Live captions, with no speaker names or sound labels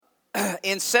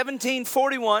in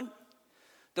 1741,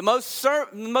 the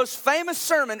most famous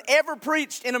sermon ever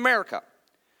preached in America,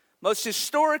 most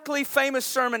historically famous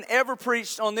sermon ever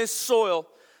preached on this soil,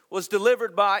 was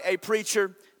delivered by a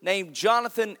preacher named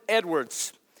Jonathan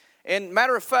Edwards. And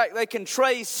matter of fact, they can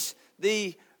trace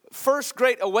the First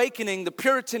Great Awakening, the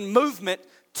Puritan movement,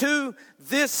 to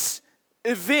this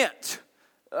event.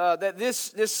 That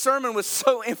this sermon was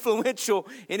so influential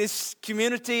in his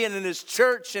community and in his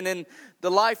church and in the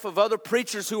life of other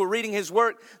preachers who were reading his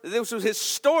work, that this was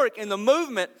historic in the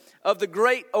movement of the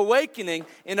Great Awakening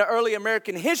in the early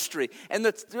American history. And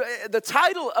the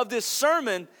title of this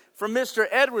sermon from Mr.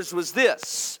 Edwards was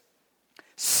this: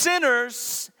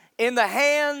 Sinners in the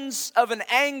Hands of an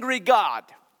Angry God.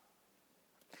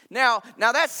 Now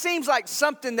that seems like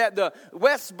something that the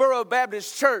Westboro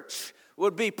Baptist Church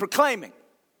would be proclaiming.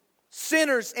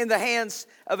 Sinners in the hands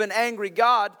of an angry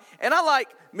God. And I like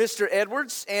Mr.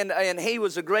 Edwards, and he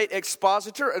was a great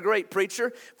expositor, a great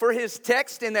preacher. For his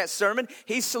text in that sermon,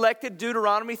 he selected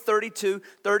Deuteronomy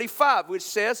 32:35, which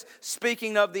says,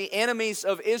 speaking of the enemies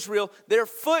of Israel, their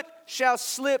foot shall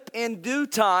slip in due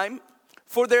time,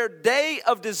 for their day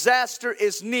of disaster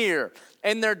is near,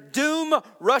 and their doom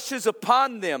rushes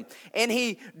upon them. And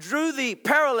he drew the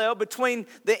parallel between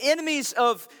the enemies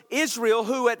of Israel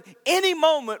who at any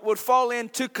moment would fall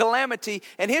into calamity.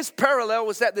 And his parallel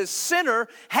was that the sinner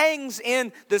hangs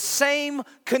in the same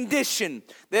condition.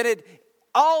 That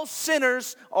all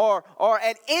sinners are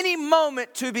at any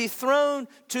moment to be thrown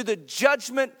to the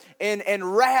judgment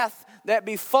and wrath that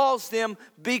befalls them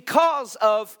because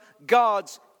of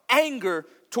God's anger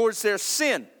towards their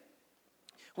sin.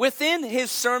 Within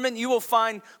his sermon, you will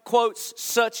find quotes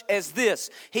such as this.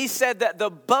 He said that the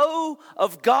bow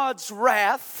of God's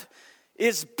wrath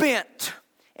is bent,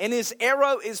 and his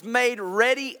arrow is made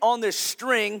ready on the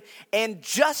string, and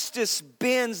justice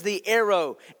bends the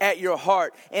arrow at your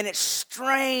heart, and it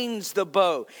strains the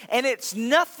bow. And it's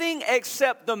nothing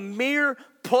except the mere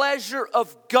pleasure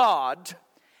of God,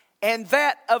 and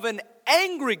that of an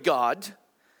angry God,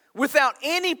 without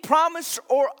any promise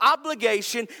or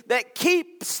obligation, that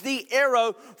keeps the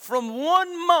arrow from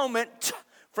one moment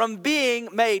from being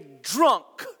made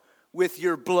drunk with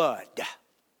your blood.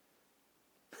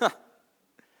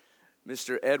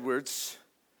 Mr. Edwards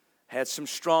had some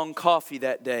strong coffee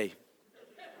that day.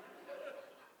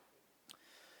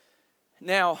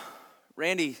 Now,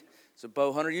 Randy is a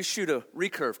bow hunter. You shoot a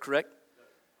recurve, correct?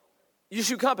 You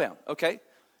shoot compound, okay.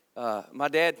 My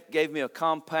dad gave me a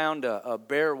compound, a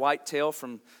bear whitetail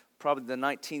from probably the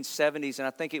 1970s, and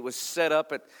I think it was set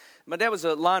up at, my dad was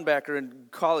a linebacker in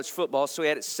college football, so he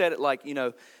had it set at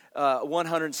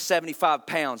 175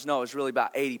 pounds. No, it was really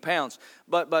about 80 pounds.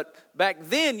 But back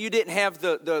then, you didn't have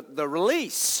the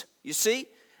release, you see?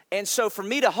 And so for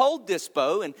me to hold this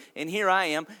bow, and here I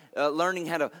am learning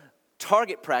how to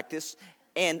target practice,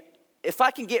 and if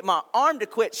I can get my arm to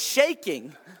quit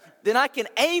shaking, then I can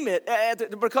aim it,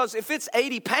 because if it's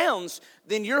 80 pounds,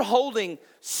 then you're holding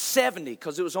 70,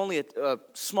 because it was only a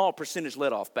small percentage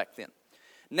let off back then.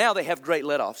 Now they have great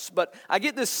let-offs. But I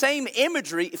get the same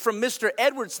imagery from Mr.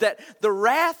 Edwards, that the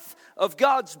wrath of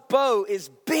God's bow is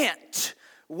bent,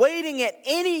 waiting at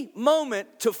any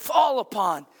moment to fall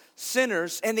upon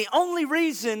sinners. And the only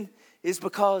reason is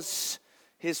because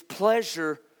his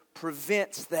pleasure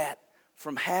prevents that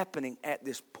from happening at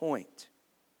this point.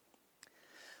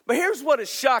 But here's what is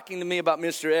shocking to me about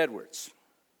Mr. Edwards.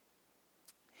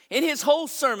 In his whole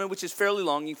sermon, which is fairly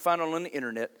long, you can find it on the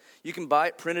internet, you can buy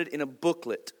it printed in a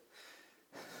booklet,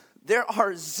 there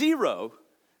are 0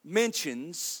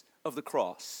 mentions of the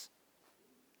cross.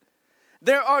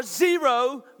 There are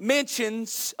 0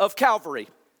 mentions of Calvary.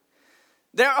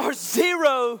 There are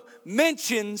 0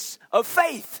 mentions of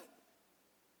faith.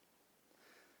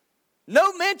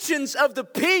 No mentions of the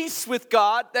peace with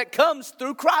God that comes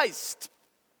through Christ.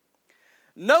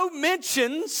 No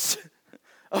mentions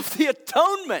of the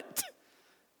atonement,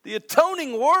 the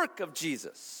atoning work of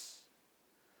Jesus.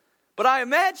 But I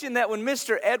imagine that when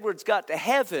Mr. Edwards got to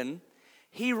heaven,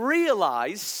 he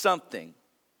realized something,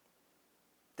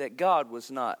 that God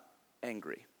was not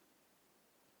angry,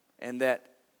 and that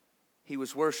he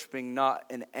was worshiping not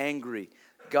an angry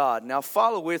God. Now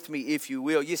follow with me if you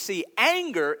will. You see,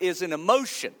 anger is an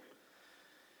emotion.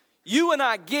 You and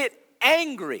I get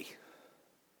angry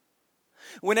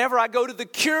whenever I go to the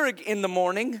Keurig in the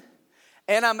morning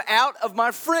and I'm out of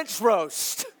my French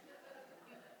roast.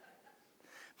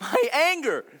 My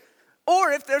anger.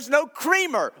 Or if there's no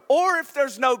creamer. Or if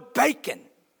there's no bacon.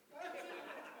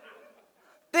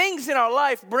 Things in our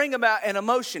life bring about an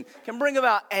emotion. Can bring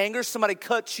about anger. Somebody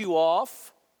cuts you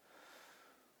off.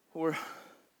 Or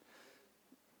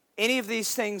any of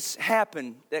these things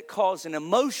happen that cause an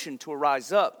emotion to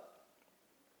arise up.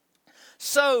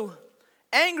 So,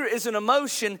 anger is an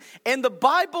emotion, and the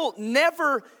Bible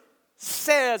never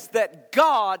says that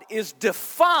God is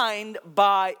defined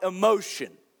by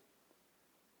emotion.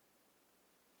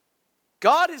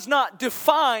 God is not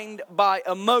defined by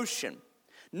emotion.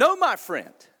 No, my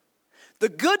friend, the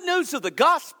good news of the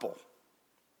gospel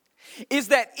is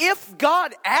that if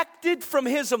God acted from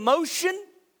his emotion,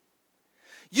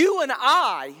 you and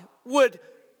I would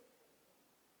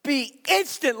be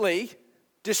instantly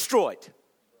destroyed.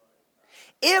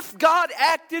 If God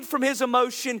acted from his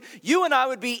emotion, you and I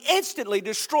would be instantly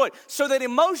destroyed. So that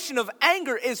emotion of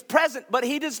anger is present, but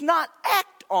he does not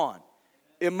act on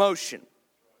emotion.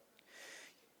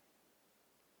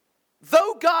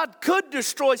 Though God could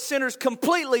destroy sinners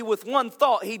completely with one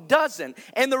thought, he doesn't.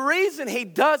 And the reason he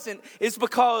doesn't is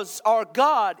because our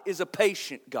God is a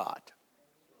patient God.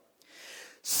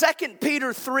 2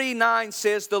 Peter 3:9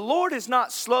 says, the Lord is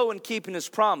not slow in keeping his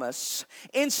promise.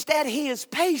 Instead, he is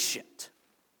patient,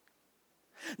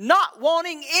 not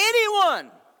wanting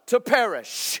anyone to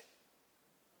perish,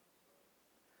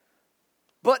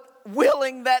 but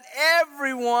willing that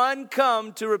everyone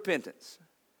come to repentance.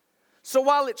 So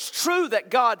while it's true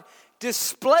that God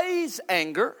displays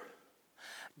anger,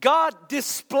 God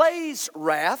displays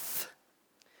wrath,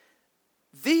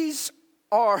 these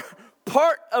are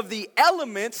part of the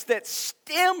elements that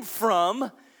stem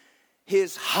from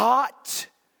his hot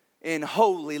and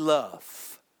holy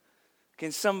love.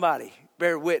 Can somebody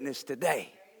bear witness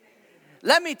today?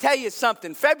 Let me tell you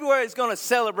something. February is going to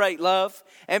celebrate love,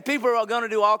 and people are going to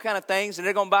do all kind of things, and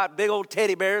they're going to buy big old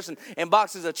teddy bears and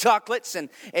boxes of chocolates and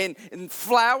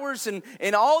flowers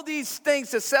and all these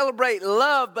things to celebrate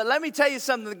love. But let me tell you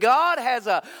something. God has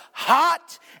a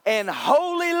hot and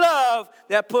holy love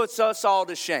that puts us all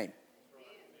to shame.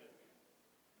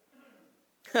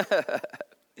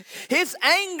 His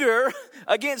anger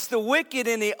against the wicked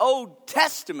in the Old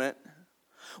Testament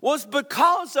was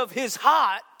because of his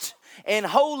hot and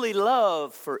holy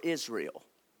love for Israel.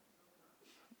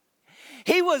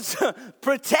 He was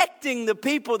protecting the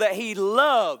people that he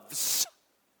loves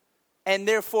and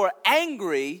therefore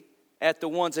angry at the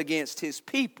ones against his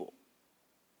people.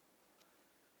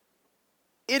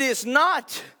 It is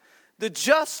not the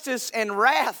justice and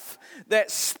wrath that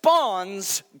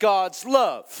spawns God's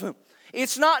love.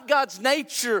 It's not God's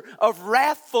nature of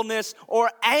wrathfulness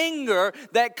or anger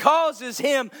that causes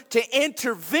him to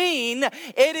intervene.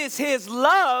 It is his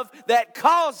love that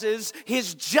causes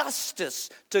his justice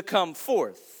to come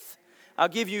forth. I'll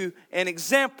give you an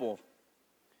example.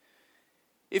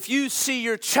 If you see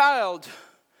your child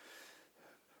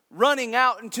running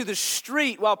out into the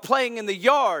street while playing in the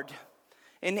yard,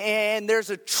 and there's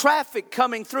a traffic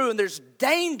coming through and there's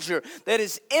danger that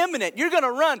is imminent, you're going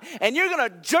to run and you're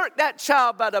going to jerk that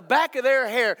child by the back of their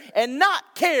hair and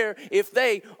not care if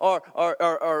they are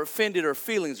offended or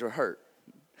feelings are hurt.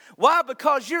 Why?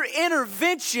 Because your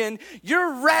intervention,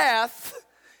 your wrath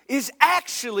is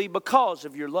actually because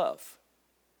of your love.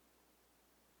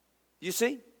 You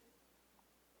see?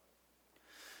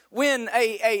 When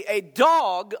a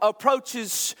dog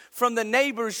approaches from the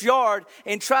neighbor's yard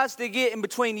and tries to get in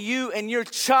between you and your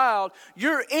child,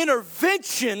 your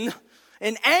intervention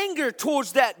and anger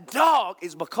towards that dog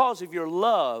is because of your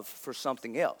love for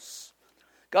something else.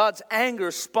 God's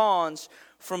anger spawns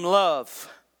from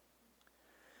love.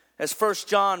 As 1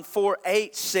 John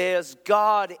 4:8 says,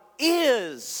 God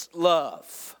is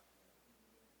love.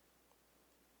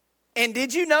 And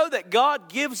did you know that God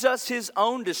gives us his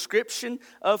own description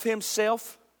of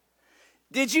himself?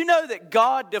 Did you know that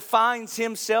God defines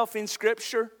himself in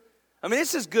Scripture? I mean,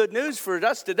 this is good news for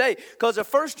us today because of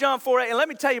 1 John 4:8. And let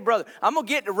me tell you, brother, I'm going to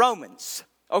get to Romans,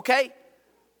 okay?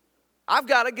 I've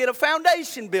got to get a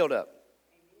foundation built up.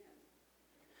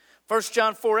 1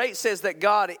 John 4:8 says that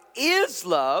God is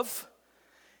love.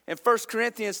 And 1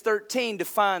 Corinthians 13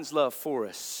 defines love for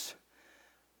us.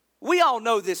 We all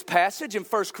know this passage in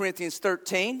 1 Corinthians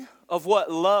 13 of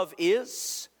what love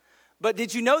is. But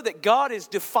did you know that God is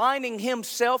defining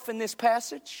himself in this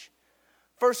passage?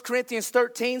 1 Corinthians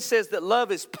 13 says that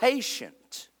love is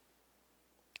patient.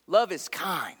 Love is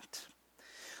kind.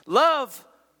 Love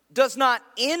does not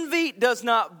envy, does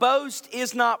not boast,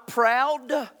 is not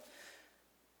proud,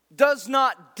 does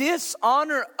not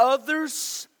dishonor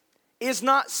others, is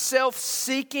not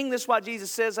self-seeking. That's why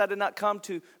Jesus says, I did not come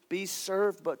to be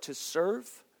served, but to serve.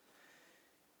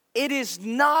 It is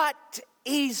not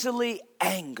easily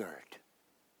angered.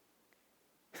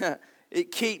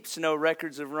 It keeps no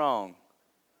records of wrong.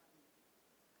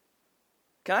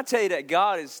 Can I tell you that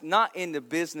God is not in the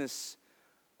business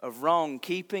of wrong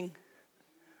keeping,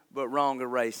 but wrong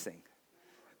erasing.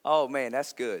 Oh man,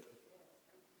 that's good.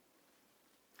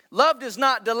 Love does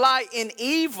not delight in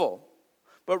evil,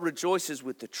 but rejoices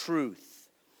with the truth.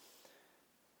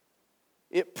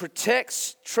 It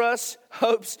protects, trusts,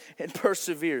 hopes, and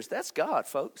perseveres. That's God,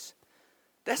 folks.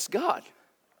 That's God.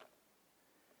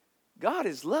 God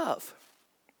is love.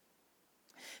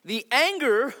 The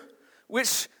anger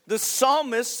which the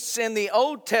psalmists in the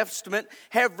Old Testament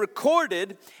have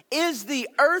recorded is the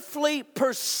earthly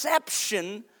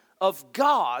perception of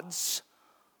God's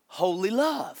holy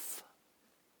love.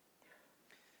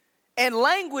 And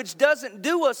language doesn't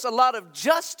do us a lot of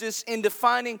justice in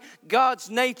defining God's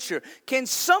nature. Can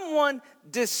someone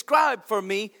describe for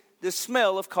me the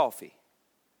smell of coffee?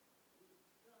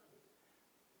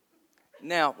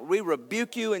 Now, we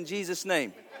rebuke you in Jesus'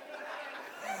 name.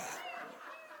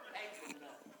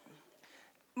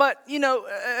 But,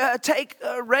 take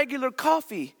a regular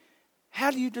coffee.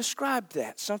 How do you describe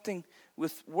that? Something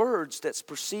with words that's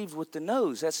perceived with the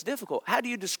nose. That's difficult. How do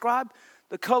you describe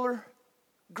the color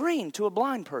green to a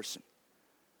blind person?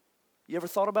 You ever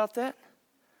thought about that?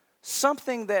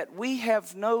 Something that we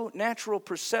have no natural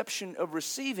perception of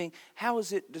receiving, how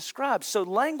is it described? So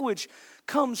language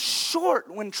comes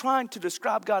short when trying to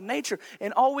describe God's nature,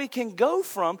 and all we can go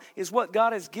from is what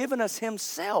God has given us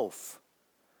Himself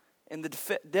and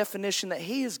the definition that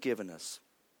He has given us.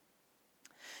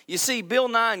 You see, Bill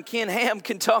Nye and Ken Ham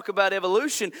can talk about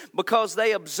evolution because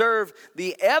they observe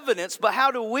the evidence, but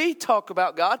how do we talk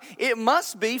about God? It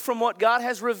must be from what God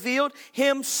has revealed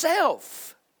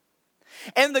Himself.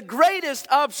 And the greatest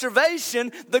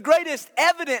observation, the greatest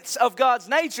evidence of God's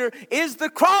nature is the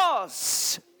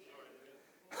cross.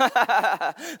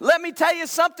 Let me tell you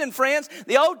something, friends.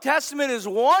 The Old Testament is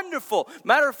wonderful.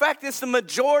 Matter of fact, it's the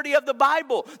majority of the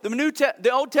Bible.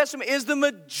 The Old Testament is the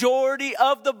majority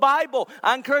of the Bible.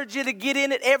 I encourage you to get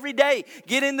in it every day.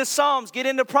 Get in the Psalms, get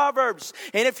into Proverbs.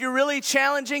 And if you're really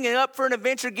challenging and up for an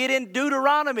adventure, get in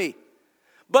Deuteronomy.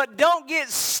 But don't get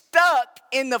stuck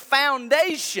in the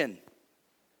foundation.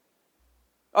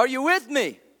 Are you with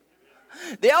me?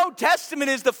 The Old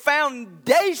Testament is the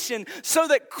foundation so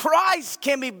that Christ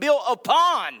can be built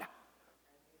upon.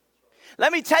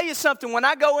 Let me tell you something. When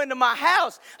I go into my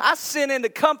house, I sit in the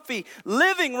comfy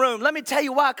living room. Let me tell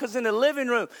you why. Because in the living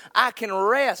room, I can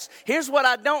rest. Here's what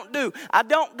I don't do. I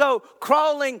don't go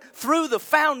crawling through the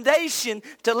foundation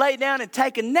to lay down and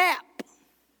take a nap.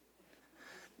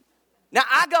 Now,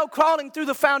 I go crawling through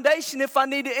the foundation if I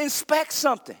need to inspect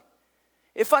something.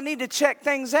 If I need to check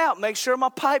things out, make sure my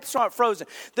pipes aren't frozen.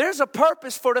 There's a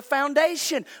purpose for the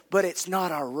foundation, but it's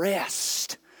not a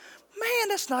rest. Man,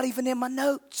 that's not even in my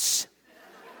notes.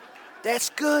 That's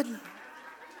good.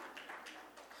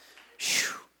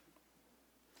 Whew.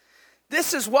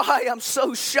 This is why I'm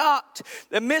so shocked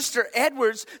that Mr.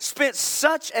 Edwards spent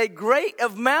such a great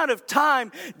amount of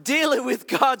time dealing with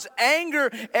God's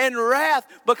anger and wrath.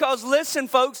 Because listen,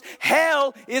 folks,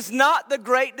 hell is not the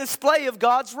great display of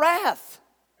God's wrath.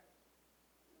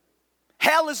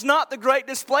 Hell is not the great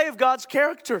display of God's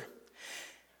character.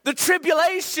 The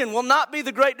tribulation will not be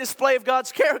the great display of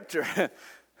God's character.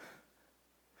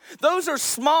 Those are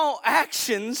small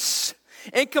actions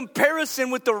in comparison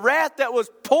with the wrath that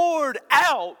was poured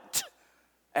out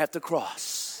at the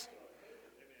cross.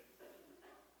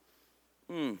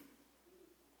 And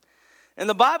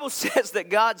the Bible says that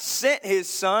God sent His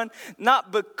Son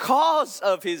not because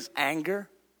of His anger,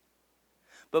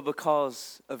 but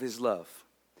because of His love.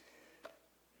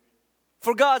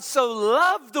 For God so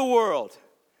loved the world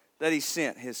that He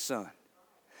sent His Son.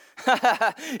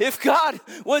 If God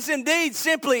was indeed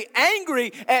simply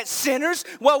angry at sinners,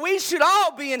 well, we should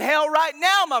all be in hell right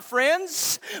now, my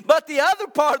friends. But the other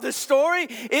part of the story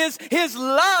is His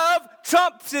love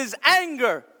trumps His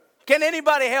anger. Can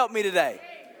anybody help me today?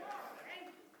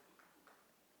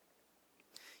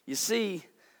 You see,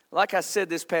 like I said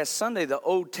this past Sunday, the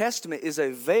Old Testament is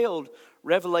a veiled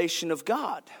revelation of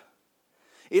God.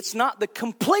 It's not the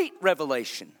complete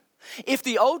revelation. If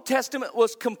the Old Testament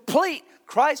was complete,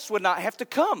 Christ would not have to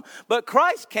come. But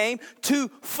Christ came to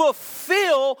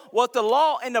fulfill what the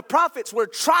law and the prophets were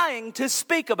trying to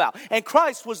speak about. And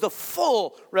Christ was the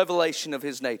full revelation of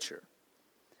His nature.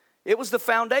 It was the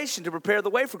foundation to prepare the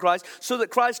way for Christ so that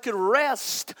Christ could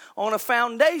rest on a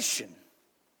foundation.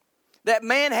 That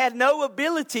man had no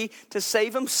ability to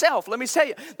save himself. Let me tell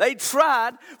you, they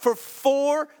tried for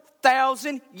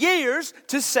 4,000 years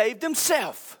to save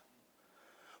themselves.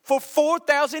 For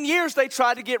 4,000 years they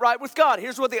tried to get right with God.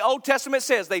 Here's what the Old Testament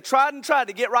says. They tried and tried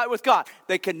to get right with God.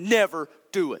 They could never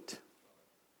do it.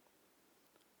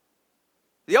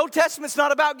 The Old Testament's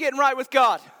not about getting right with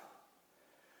God.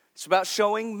 It's about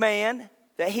showing man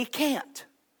that he can't.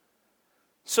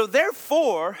 So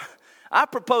therefore, I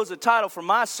propose a title for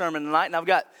my sermon tonight, and I've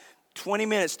got 20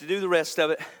 minutes to do the rest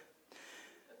of it.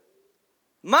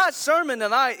 My sermon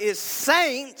tonight is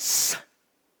Saints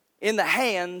in the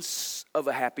Hands of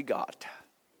a Happy God.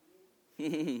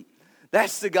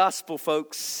 That's the gospel,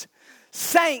 folks.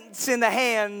 Saints in the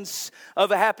hands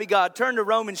of a happy God. Turn to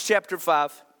Romans chapter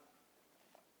 5.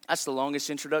 That's the longest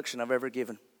introduction I've ever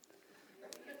given.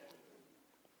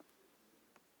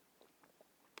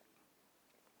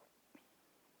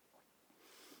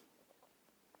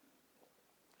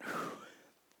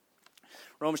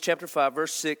 Romans chapter 5,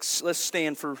 verse 6. Let's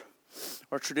stand for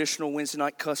our traditional Wednesday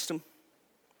night custom.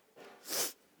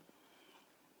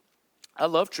 I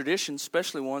love traditions,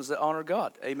 especially ones that honor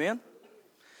God. Amen?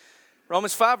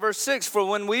 Romans 5, verse 6. For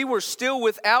when we were still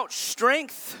without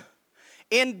strength,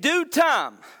 in due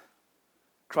time,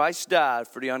 Christ died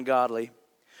for the ungodly.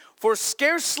 For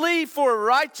scarcely for a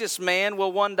righteous man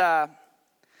will one die,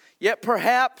 yet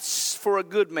perhaps for a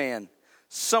good man,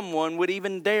 someone would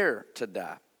even dare to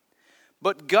die.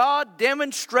 But God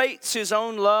demonstrates His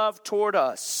own love toward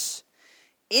us,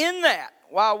 in that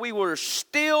while we were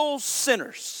still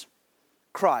sinners,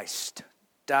 Christ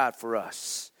died for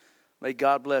us. May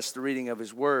God bless the reading of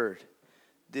His Word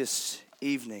this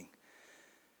evening.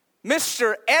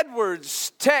 Mr.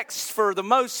 Edwards' text for the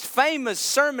most famous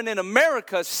sermon in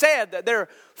America said that their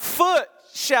foot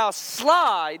shall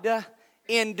slide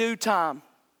in due time,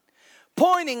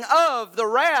 pointing of the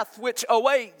wrath which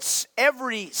awaits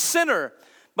every sinner.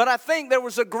 But I think there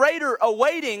was a greater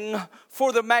awaiting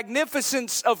for the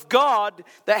magnificence of God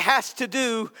that has to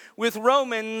do with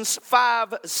Romans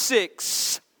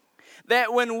 5:6.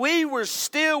 That when we were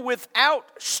still without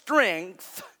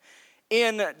strength,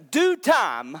 in due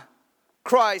time,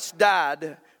 Christ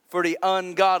died for the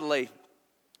ungodly.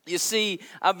 You see,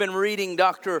 I've been reading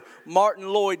Dr. Martin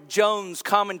Lloyd-Jones'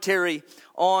 commentary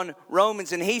on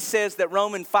Romans, and he says that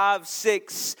Romans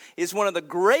 5:6 is one of the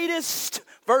greatest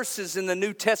verses in the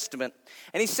New Testament.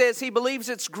 And he says he believes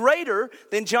it's greater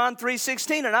than John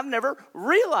 3:16. And I've never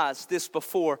realized this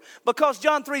before, because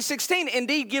John 3:16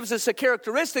 indeed gives us a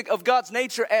characteristic of God's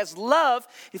nature as love.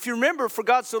 If you remember, for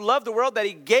God so loved the world that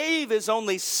He gave His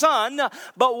only Son.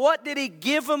 But what did He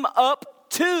give Him up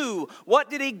to? What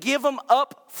did He give Him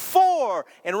up for?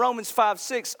 And Romans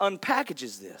 5:6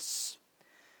 unpackages this.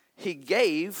 He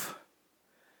gave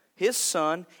His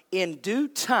Son in due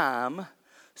time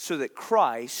so that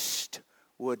Christ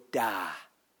would die.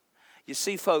 You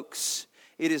see, folks,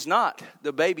 it is not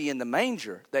the baby in the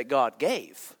manger that God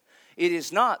gave. It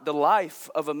is not the life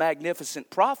of a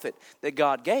magnificent prophet that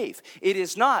God gave. It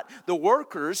is not the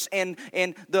workers and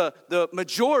the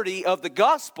majority of the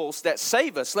Gospels that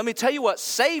save us. Let me tell you what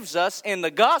saves us in the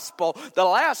Gospel, the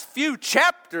last few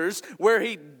chapters where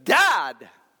He died.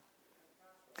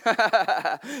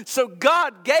 So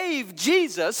God gave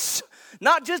Jesus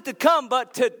not just to come,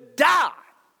 but to die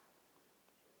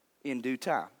in due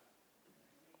time.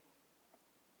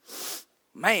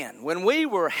 Man, when we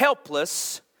were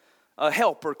helpless, a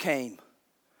helper came.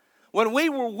 When we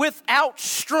were without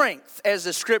strength, as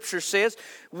the scripture says,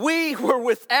 we were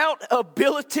without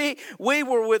ability, we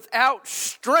were without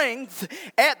strength.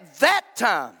 At that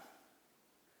time,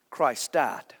 Christ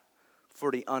died for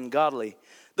the ungodly.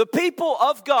 The people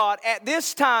of God at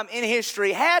this time in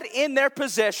history had in their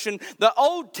possession the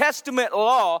Old Testament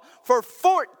law for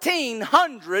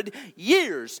 1,400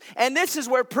 years. And this is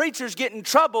where preachers get in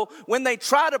trouble when they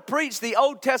try to preach the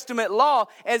Old Testament law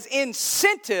as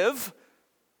incentive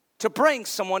to bring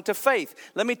someone to faith.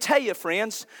 Let me tell you,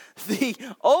 friends, the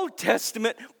Old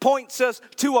Testament points us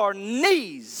to our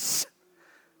knees,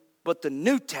 but the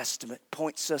New Testament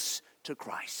points us to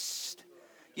Christ.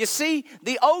 You see,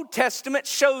 the Old Testament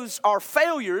shows our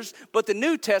failures, but the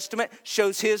New Testament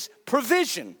shows His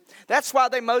provision. That's why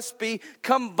they must be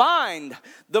combined,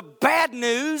 the bad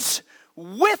news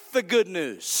with the good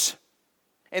news.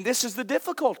 And this is the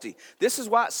difficulty. This is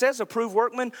why it says approved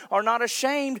workmen are not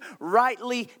ashamed,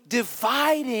 rightly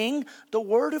dividing the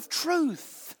word of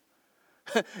truth.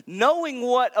 Knowing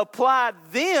what applied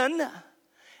then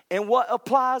and what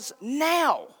applies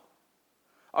now.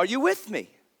 Are you with me?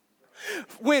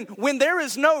 When there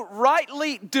is no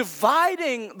rightly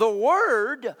dividing the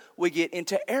word, we get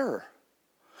into error.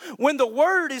 When the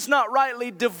word is not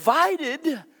rightly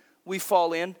divided, we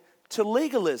fall into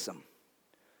legalism.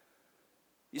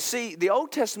 You see, the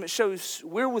Old Testament shows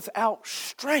we're without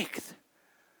strength.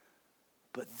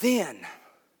 But then,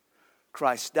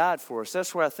 Christ died for us.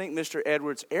 That's where I think Mr.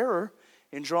 Edwards' error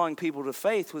in drawing people to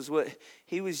faith was what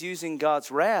he was using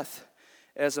God's wrath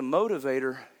as a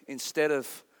motivator instead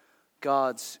of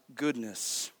God's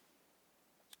goodness.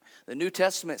 The New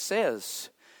Testament says,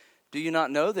 do you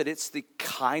not know that it's the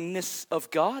kindness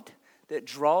of God that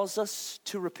draws us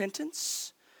to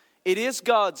repentance? It is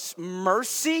God's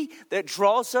mercy that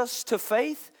draws us to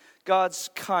faith, God's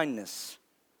kindness.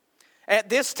 At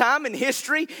this time in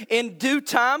history, in due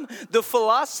time, the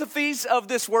philosophies of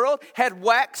this world had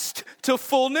waxed to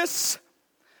fullness,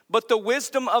 but the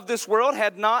wisdom of this world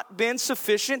had not been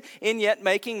sufficient in yet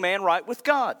making man right with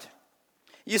God.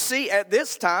 You see, at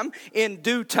this time, in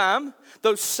due time,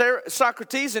 those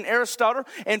Socrates and Aristotle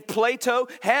and Plato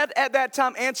had at that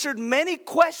time answered many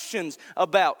questions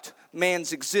about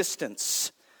man's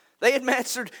existence. They had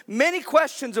answered many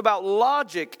questions about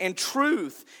logic and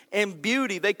truth and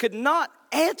beauty. They could not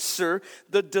answer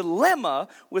the dilemma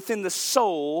within the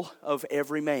soul of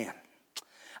every man.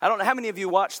 I don't know how many of you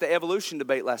watched the evolution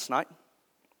debate last night.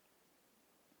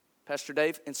 Pastor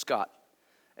Dave and Scott.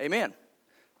 Amen.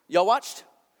 Y'all watched?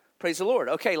 Praise the Lord.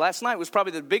 Okay, last night was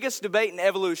probably the biggest debate in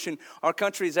evolution our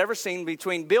country has ever seen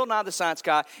between Bill Nye the Science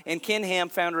Guy and Ken Ham,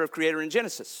 founder of Creator in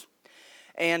Genesis.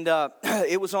 And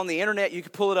it was on the internet. You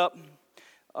could pull it up.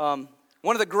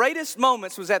 One of the greatest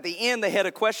moments was at the end. They had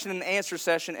a question and answer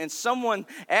session, and someone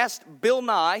asked Bill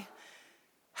Nye,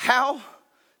 how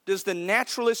does the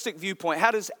naturalistic viewpoint,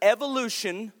 how does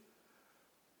evolution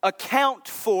account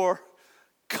for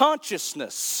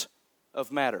consciousness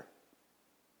of matter?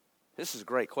 This is a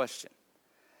great question.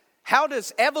 How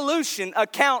does evolution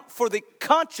account for the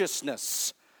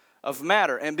consciousness of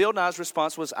matter? And Bill Nye's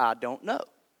response was, I don't know.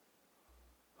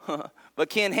 But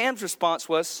Ken Ham's response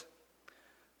was,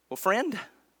 well, friend,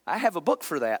 I have a book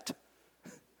for that.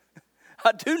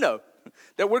 I do know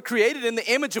that we're created in the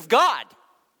image of God.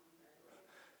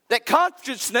 That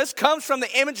consciousness comes from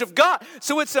the image of God.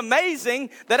 So it's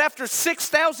amazing that after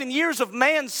 6,000 years of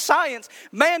man's science,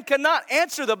 man cannot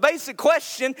answer the basic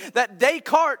question that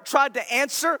Descartes tried to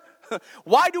answer.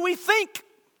 Why do we think?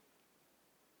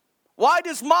 Why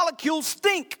does molecules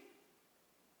think?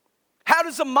 How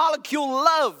does a molecule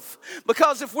love?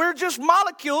 Because if we're just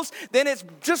molecules, then it's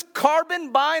just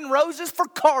carbon buying roses for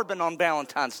carbon on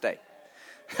Valentine's Day.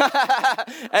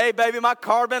 Hey, baby, my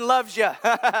carbon loves you.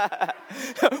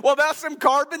 What about some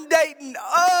carbon dating?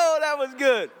 Oh, that was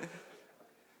good.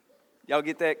 Y'all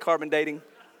get that, carbon dating?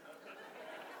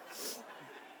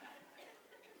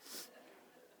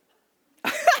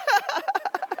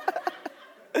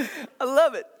 I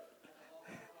love it.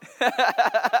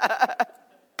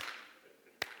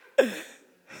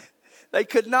 They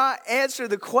could not answer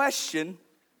the question,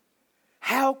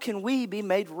 how can we be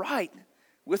made right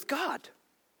with God?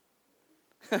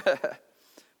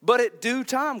 But at due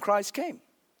time, Christ came.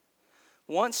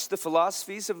 Once the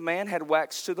philosophies of man had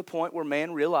waxed to the point where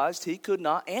man realized he could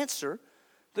not answer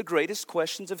the greatest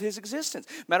questions of his existence.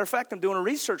 Matter of fact, I'm doing a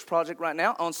research project right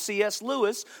now on C.S.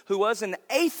 Lewis, who was an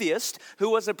atheist, who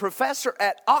was a professor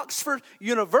at Oxford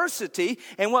University,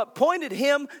 and what pointed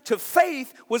him to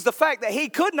faith was the fact that he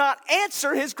could not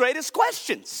answer his greatest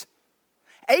questions.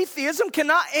 Atheism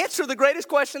cannot answer the greatest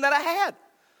question that I had.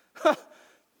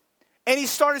 And he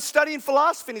started studying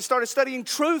philosophy, and he started studying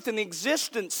truth and the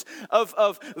existence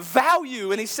of value.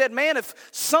 And he said, man, if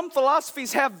some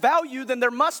philosophies have value, then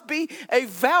there must be a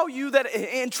value that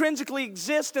intrinsically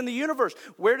exists in the universe.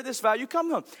 Where did this value come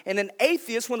from? And an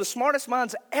atheist, one of the smartest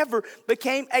minds ever,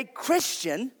 became a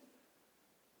Christian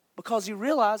because he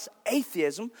realized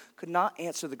atheism could not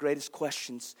answer the greatest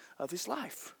questions of his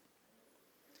life.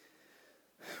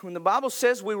 When the Bible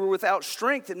says we were without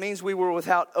strength, it means we were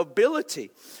without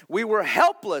ability. We were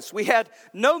helpless. We had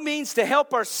no means to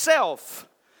help ourselves.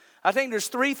 I think there's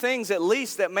three things at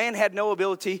least that man had no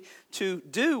ability to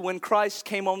do when Christ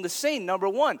came on the scene. Number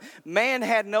one, man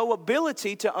had no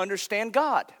ability to understand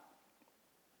God.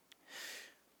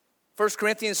 1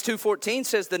 Corinthians 2:14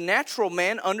 says the natural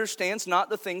man understands not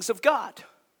the things of God.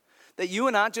 That you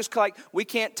and I, just like we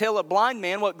can't tell a blind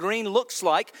man what green looks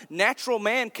like, natural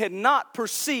man cannot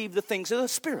perceive the things of the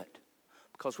Spirit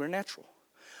because we're natural.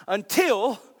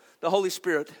 Until the Holy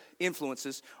Spirit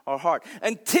influences our heart.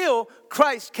 Until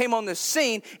Christ came on the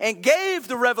scene and gave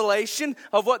the revelation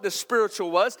of what the spiritual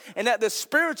was, and that the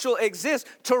spiritual exists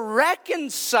to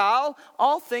reconcile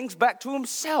all things back to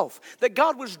himself. That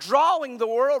God was drawing the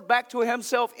world back to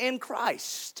himself in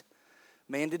Christ.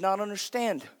 Man did not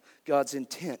understand God's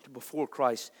intent before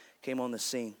Christ came on the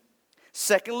scene.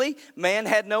 Secondly, man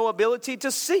had no ability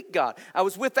to seek God. I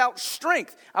was without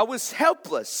strength. I was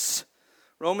helpless.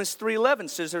 Romans 3:11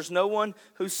 says there's no one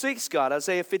who seeks God.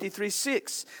 Isaiah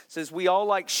 53:6 says we all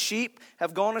like sheep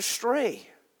have gone astray,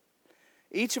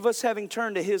 each of us having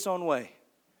turned to his own way.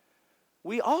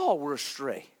 We all were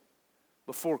astray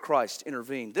before Christ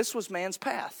intervened. This was man's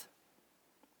path.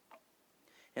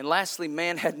 And lastly,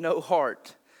 man had no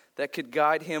heart that could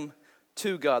guide him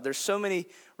to God. There's so many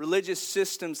religious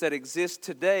systems that exist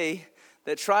today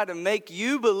that try to make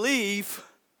you believe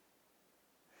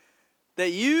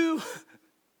that you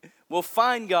will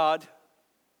find God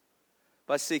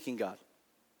by seeking God.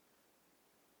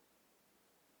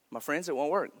 My friends, it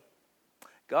won't work.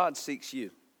 God seeks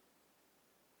you.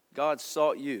 God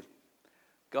sought you.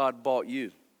 God bought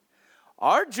you.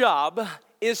 Our job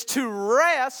is to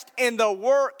rest in the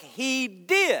work He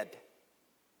did.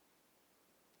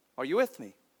 Are you with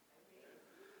me?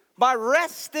 By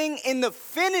resting in the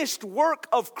finished work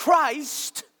of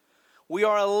Christ, we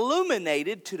are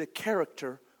illuminated to the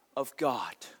character of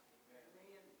God.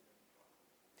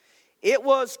 It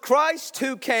was Christ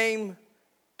who came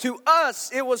to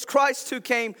us. It was Christ who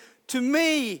came to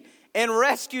me and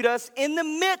rescued us in the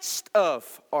midst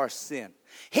of our sin.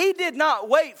 He did not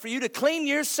wait for you to clean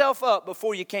yourself up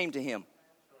before you came to Him.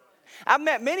 I've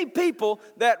met many people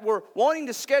that were wanting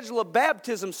to schedule a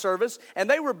baptism service, and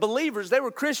they were believers, they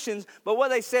were Christians, but what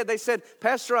they said,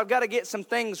 Pastor, I've got to get some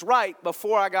things right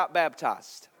before I got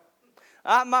baptized.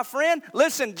 My friend,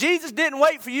 listen, Jesus didn't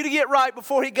wait for you to get right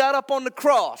before He got up on the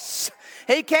cross.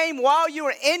 He came while you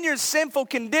were in your sinful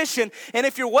condition, and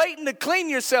if you're waiting to clean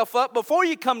yourself up before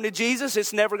you come to Jesus,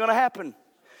 it's never going to happen.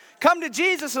 Come to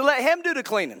Jesus and let Him do the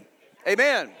cleaning.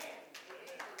 Amen.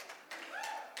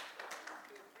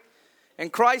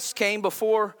 And Christ came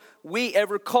before we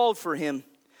ever called for Him.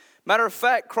 Matter of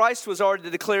fact, Christ was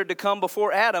already declared to come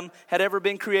before Adam had ever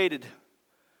been created.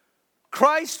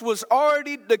 Christ was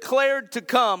already declared to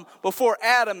come before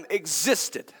Adam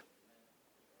existed.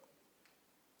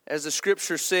 As the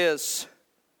scripture says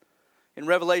in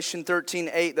Revelation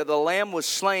 13:8, that the Lamb was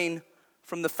slain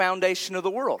from the foundation of the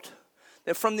world.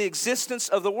 That from the existence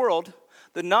of the world,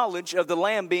 the knowledge of the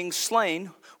Lamb being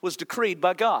slain was decreed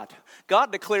by God.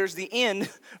 God declares the end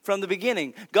from the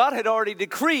beginning. God had already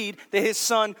decreed that His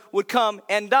Son would come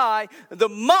and die the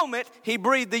moment He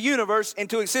breathed the universe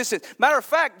into existence. Matter of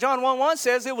fact, John 1:1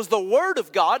 says it was the Word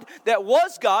of God that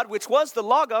was God, which was the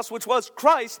Logos, which was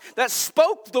Christ, that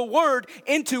spoke the Word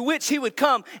into which He would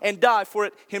come and die for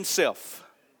it Himself.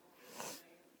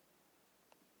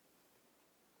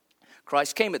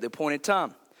 Christ came at the appointed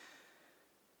time.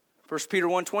 1 Peter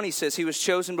 1:20 says He was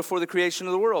chosen before the creation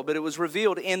of the world, but it was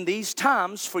revealed in these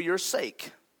times for your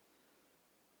sake.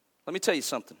 Let me tell you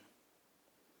something.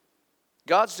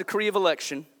 God's decree of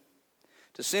election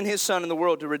to send His Son in the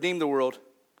world to redeem the world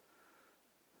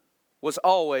was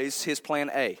always His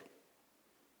plan A.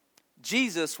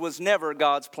 Jesus was never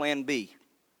God's plan B.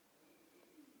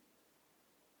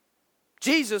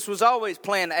 Jesus was always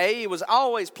plan A. It was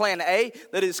always plan A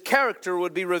that His character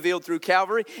would be revealed through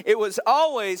Calvary. It was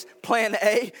always plan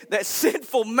A that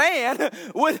sinful man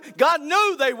God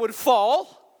knew they would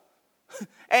fall,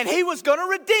 and He was going to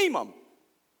redeem them.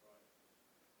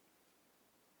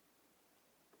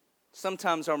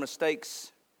 Sometimes our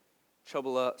mistakes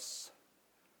trouble us,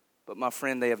 but my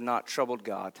friend, they have not troubled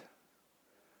God.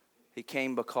 He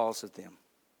came because of them.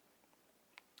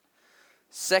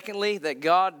 Secondly, that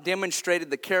God demonstrated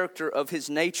the character of His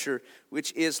nature,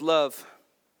 which is love.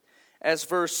 As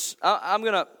verse, I'm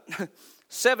going to,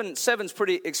 7's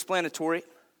pretty explanatory.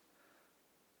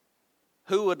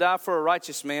 Who will die for a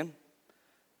righteous man?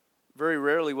 Very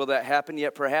rarely will that happen,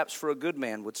 yet perhaps for a good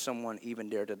man would someone even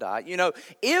dare to die. You know,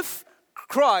 if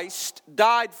Christ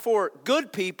died for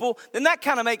good people, then that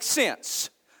kind of makes sense.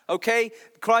 Okay,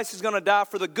 Christ is going to die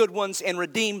for the good ones and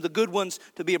redeem the good ones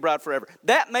to be a bride forever.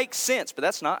 That makes sense, but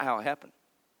that's not how it happened.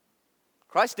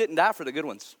 Christ didn't die for the good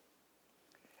ones.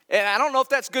 And I don't know if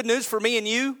that's good news for me and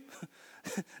you,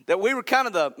 that we were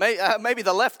kind of maybe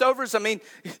the leftovers. I mean,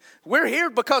 we're here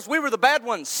because we were the bad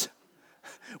ones.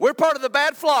 We're part of the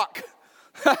bad flock.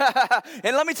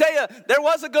 And let me tell you, there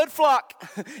was a good flock,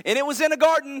 and it was in a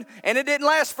garden, and it didn't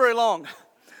last very long.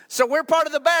 So we're part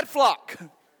of the bad flock.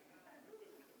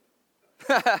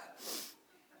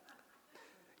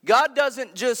 God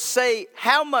doesn't just say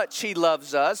how much He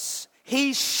loves us,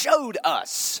 He showed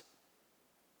us.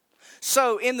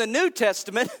 So in the New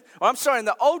Testament, in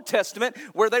the Old Testament,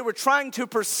 where they were trying to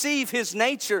perceive His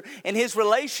nature and His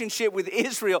relationship with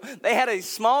Israel, they had a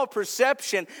small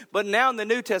perception, but now in the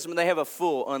New Testament, they have a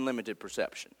full, unlimited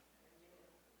perception.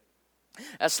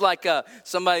 That's like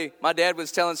my dad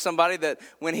was telling somebody that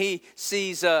when he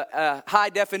sees high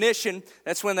definition,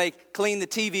 that's when they clean the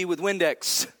TV with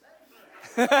Windex.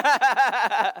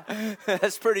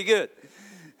 That's pretty good.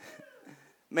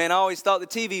 Man, I always thought the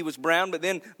TV was brown, but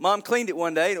then Mom cleaned it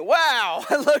one day, and wow,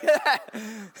 look at that.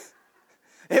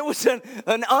 It was an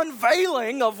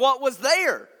unveiling of what was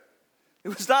there. It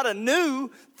was not a new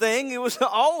thing, it was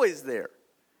always there.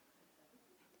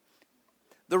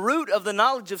 The root of the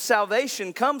knowledge of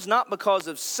salvation comes not because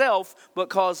of self, but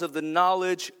because of the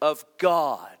knowledge of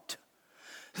God.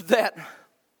 That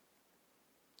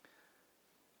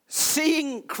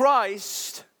seeing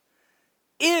Christ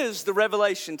is the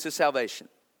revelation to salvation.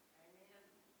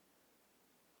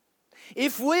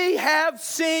 If we have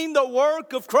seen the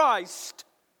work of Christ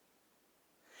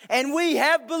and we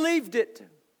have believed it,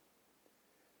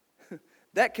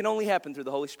 that can only happen through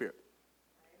the Holy Spirit.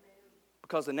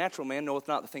 Because the natural man knoweth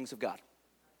not the things of God.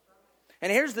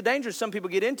 And here's the danger some people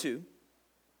get into,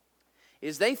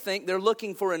 is they think they're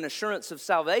looking for an assurance of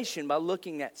salvation by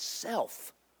looking at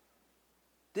self.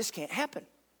 This can't happen.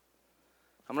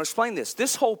 I'm going to explain this.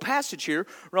 This whole passage here,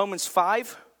 Romans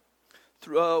 5,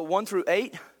 1 through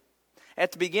 8,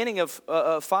 at the beginning of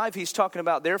 5, he's talking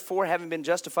about, therefore, having been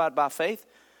justified by faith,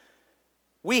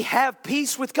 we have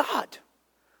peace with God.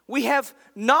 We have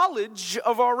knowledge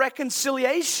of our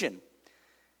reconciliation.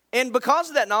 And because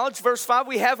of that knowledge, verse 5,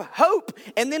 we have hope.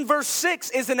 And then verse 6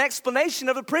 is an explanation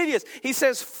of the previous. He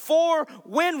says, for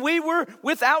when we were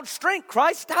without strength,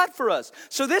 Christ died for us.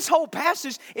 So this whole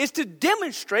passage is to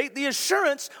demonstrate the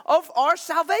assurance of our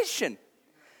salvation.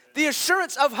 The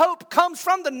assurance of hope comes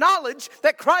from the knowledge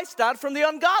that Christ died from the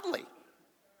ungodly.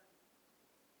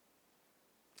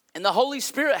 And the Holy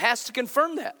Spirit has to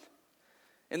confirm that.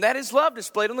 And that is love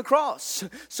displayed on the cross.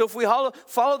 So if we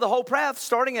follow the whole path,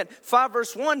 starting at 5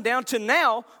 verse 1 down to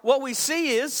now, what we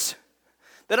see is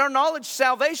that our knowledge of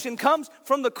salvation comes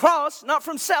from the cross, not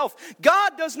from self.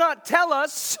 God does not tell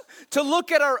us to look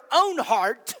at our own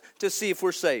heart to see if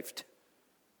we're saved.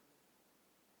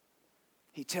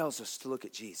 He tells us to look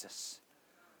at Jesus.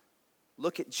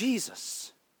 Look at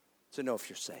Jesus to know if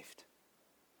you're saved.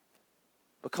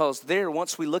 Because there,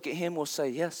 once we look at him, we'll say,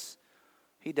 yes,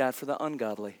 he died for the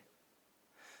ungodly.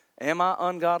 Am I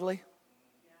ungodly?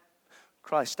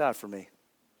 Christ died for me.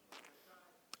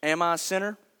 Am I a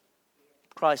sinner?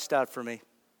 Christ died for me.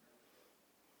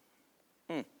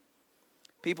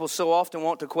 People so often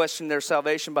want to question their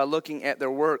salvation by looking at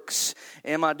their works.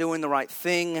 Am I doing the right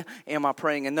thing? Am I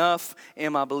praying enough?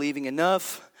 Am I believing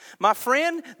enough? My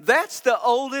friend, that's the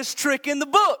oldest trick in the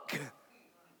book.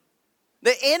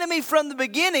 The enemy from the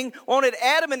beginning wanted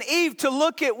Adam and Eve to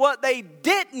look at what they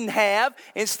didn't have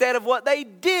instead of what they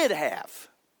did have.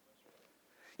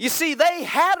 You see, they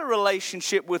had a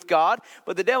relationship with God,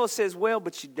 but the devil says, well,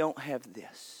 but you don't have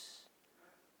this.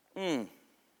 You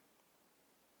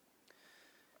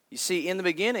see, in the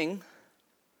beginning,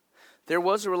 there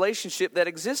was a relationship that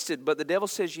existed, but the devil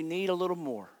says you need a little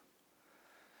more.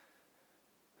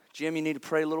 Jim, you need to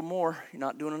pray a little more. You're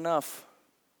not doing enough.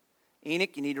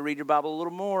 Enoch, you need to read your Bible a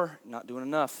little more. You're not doing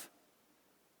enough.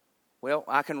 Well,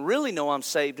 I can really know I'm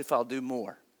saved if I'll do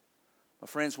more. My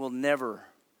friends, will never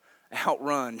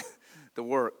outrun the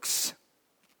works.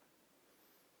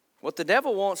 What the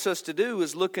devil wants us to do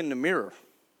is look in the mirror.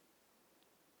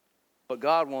 But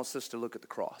God wants us to look at the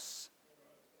cross.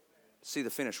 See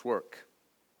the finished work.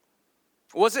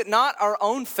 Was it not our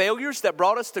own failures that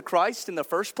brought us to Christ in the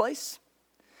first place?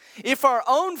 If our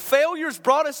own failures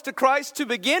brought us to Christ to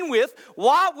begin with,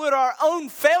 why would our own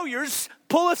failures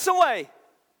pull us away?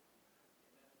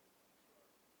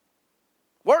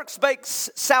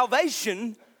 Works-based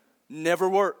salvation never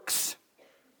works.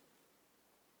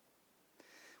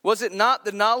 Was it not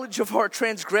the knowledge of our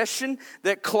transgression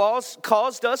that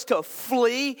caused us to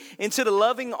flee into the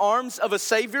loving arms of a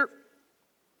Savior?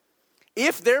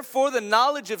 If therefore the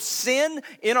knowledge of sin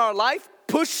in our life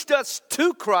pushed us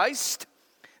to Christ,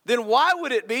 then why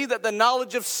would it be that the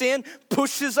knowledge of sin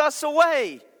pushes us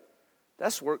away?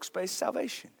 That's works-based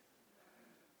salvation.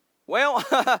 Well,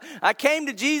 I came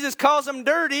to Jesus because I'm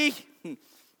dirty.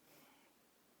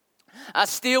 I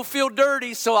still feel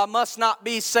dirty, so I must not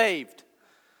be saved.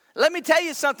 Let me tell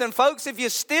you something, folks. If you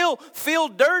still feel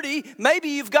dirty, maybe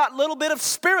you've got a little bit of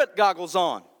spirit goggles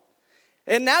on.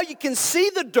 And now you can see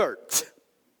the dirt.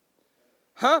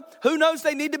 Who knows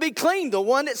they need to be cleaned? The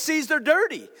one that sees they're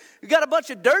dirty. You got a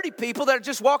bunch of dirty people that are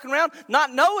just walking around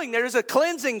not knowing there's a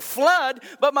cleansing flood.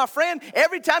 But my friend,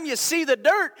 every time you see the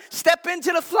dirt, step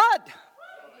into the flood.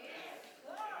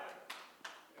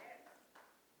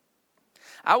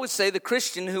 I would say the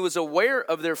Christian who is aware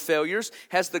of their failures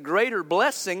has the greater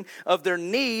blessing of their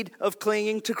need of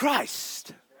clinging to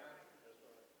Christ.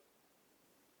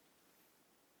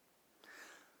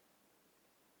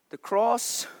 The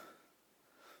cross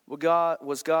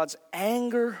was God's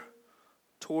anger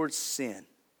towards sin,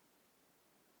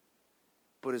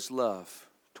 but his love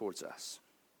towards us.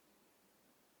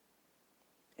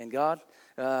 And God,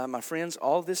 my friends,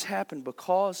 all this happened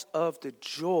because of the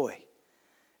joy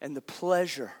and the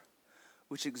pleasure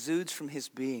which exudes from his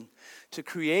being, to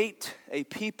create a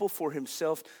people for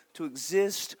himself to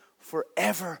exist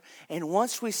forever. And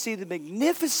once we see the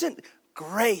magnificent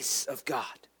grace of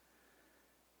God,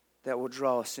 that will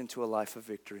draw us into a life of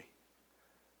victory,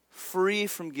 free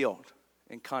from guilt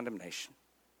and condemnation.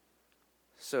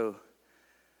 So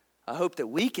I hope that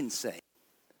we can say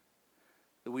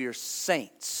that we are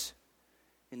saints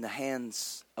in the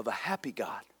hands of a happy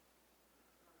God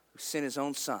who sent his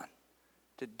own Son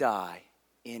to die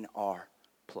in our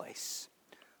place.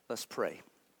 Let's pray.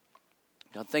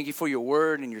 God, thank you for your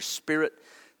word and your spirit.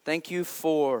 Thank you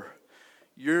for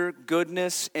your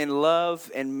goodness and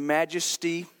love and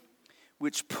majesty,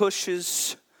 which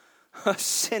pushes us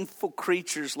sinful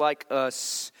creatures like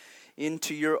us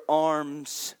into your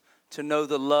arms to know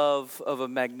the love of a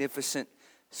magnificent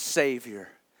Savior.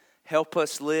 Help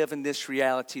us live in this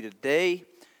reality today,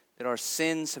 that our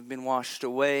sins have been washed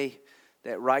away,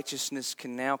 that righteousness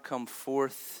can now come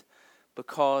forth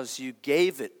because you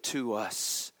gave it to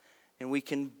us, and we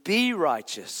can be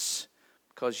righteous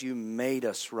because you made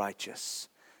us righteous.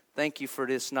 Thank you for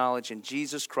this knowledge in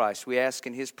Jesus Christ. We ask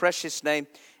in his precious name.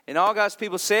 And all God's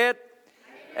people said,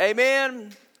 Amen.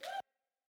 Amen.